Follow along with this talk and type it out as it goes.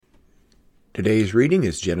Today's reading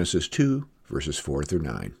is Genesis 2, verses 4 through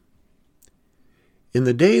 9. In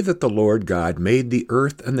the day that the Lord God made the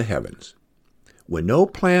earth and the heavens, when no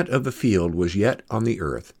plant of the field was yet on the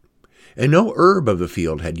earth, and no herb of the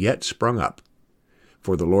field had yet sprung up,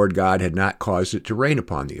 for the Lord God had not caused it to rain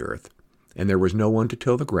upon the earth, and there was no one to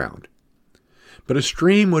till the ground. But a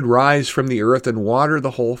stream would rise from the earth and water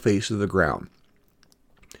the whole face of the ground.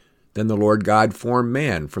 Then the Lord God formed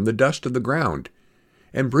man from the dust of the ground,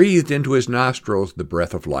 and breathed into his nostrils the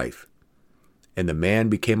breath of life. And the man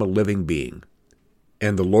became a living being.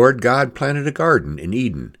 And the Lord God planted a garden in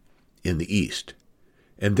Eden, in the east,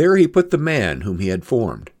 and there he put the man whom he had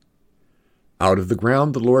formed. Out of the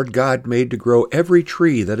ground the Lord God made to grow every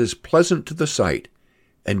tree that is pleasant to the sight,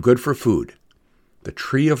 and good for food, the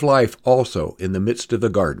tree of life also in the midst of the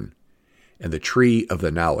garden, and the tree of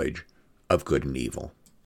the knowledge of good and evil.